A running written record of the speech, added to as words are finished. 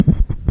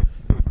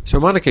So,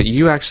 Monica,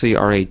 you actually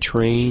are a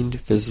trained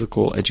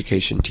physical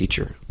education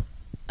teacher.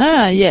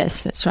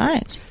 Yes, that's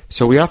right.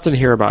 So we often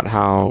hear about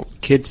how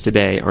kids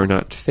today are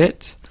not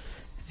fit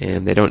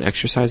and they don't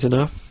exercise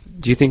enough.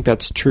 Do you think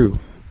that's true?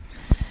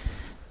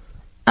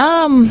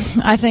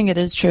 I think it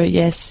is true,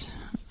 yes.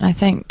 I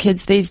think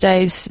kids these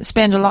days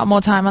spend a lot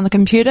more time on the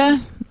computer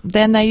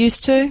than they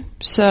used to.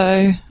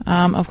 So,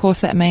 of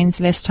course, that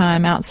means less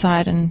time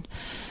outside and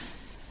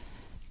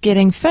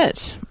getting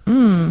fit.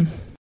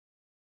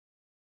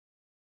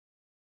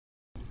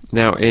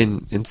 Now,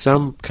 in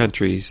some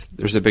countries,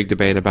 there's a big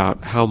debate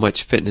about how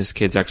much fitness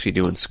kids actually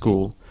do in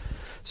school.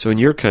 So in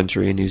your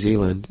country, in New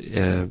Zealand,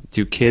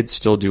 do kids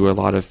still do a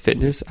lot of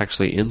fitness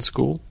actually in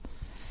school?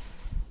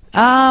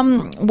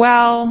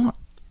 Well,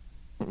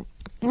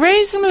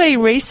 reasonably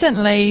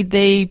recently,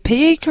 the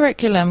PE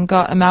curriculum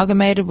got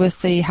amalgamated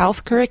with the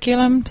health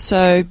curriculum.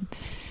 So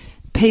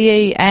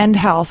PE and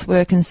health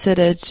were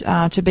considered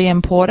to be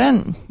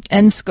important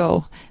in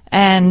school.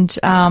 And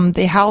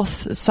the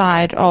health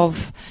side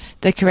of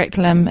the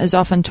curriculum is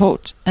often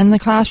taught in the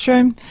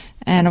classroom,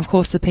 and of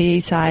course the PE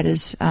side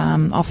is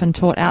often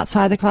taught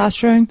outside the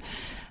classroom.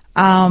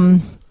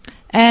 And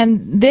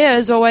there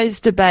is always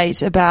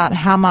debate about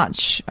how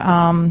much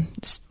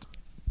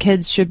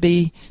kids should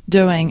be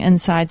doing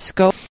inside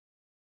school.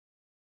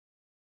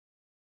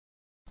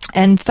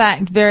 In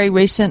fact, very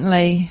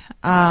recently,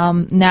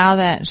 now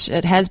that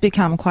it has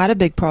become quite a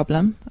big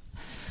problem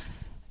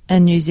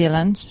in New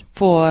Zealand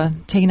for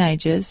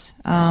teenagers,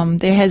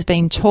 there has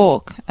been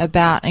talk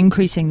about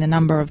increasing the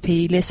number of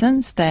PE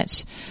lessons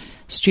that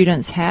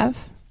students have.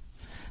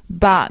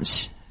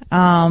 But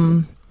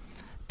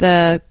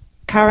the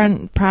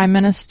current Prime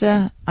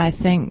Minister, I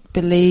think,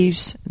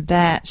 believes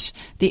that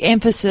the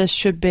emphasis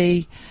should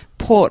be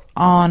put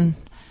on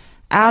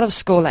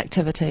out-of-school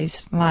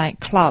activities like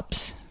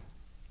clubs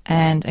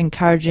and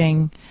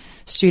encouraging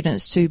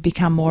students to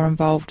become more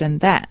involved in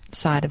that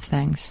side of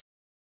things.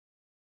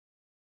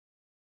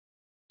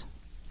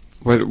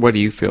 What do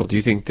you feel? Do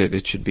you think that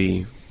it should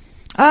be?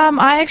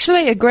 I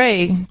actually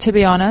agree, to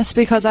be honest,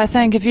 because I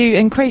think if you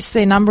increase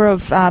the number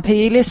of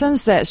PE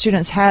lessons that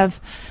students have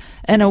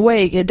in a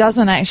week, it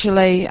doesn't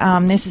actually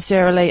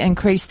necessarily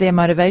increase their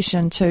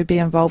motivation to be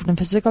involved in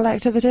physical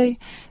activity.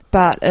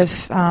 But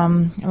if,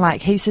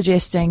 like he's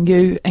suggesting,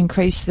 you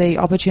increase the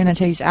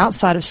opportunities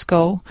outside of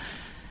school,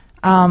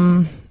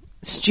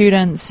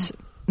 students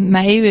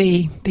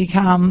maybe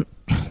become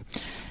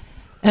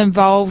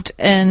involved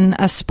in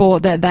a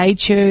sport that they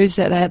choose,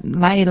 that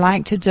they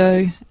like to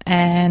do,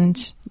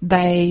 and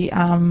they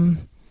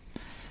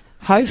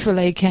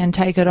hopefully can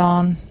take it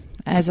on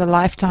as a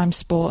lifetime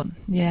sport,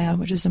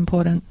 which is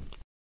important.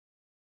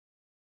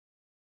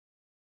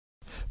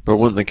 But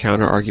wouldn't the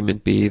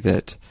counter-argument be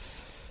that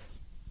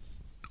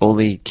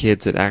only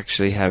kids that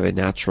actually have a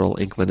natural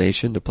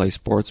inclination to play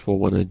sports will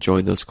want to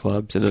join those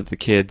clubs, and that the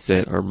kids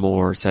that are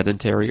more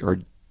sedentary or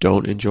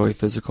don't enjoy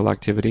physical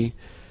activity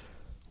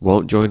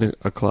won't join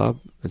a club,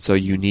 and so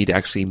you need to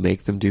actually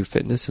make them do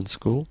fitness in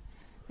school?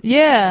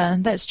 Yeah,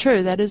 that's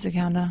true. That is a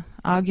counter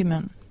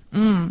argument,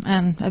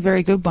 and a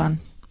very good one.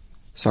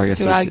 So I guess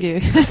to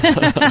argue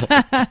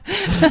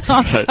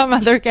on some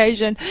other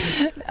occasion.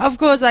 Of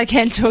course, I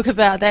can talk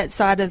about that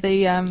side of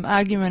the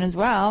argument as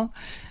well,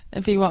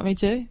 if you want me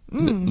to.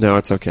 No,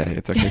 it's okay.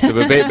 It's okay. So,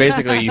 but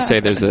basically, you say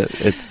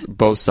it's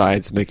both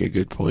sides make a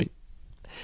good point.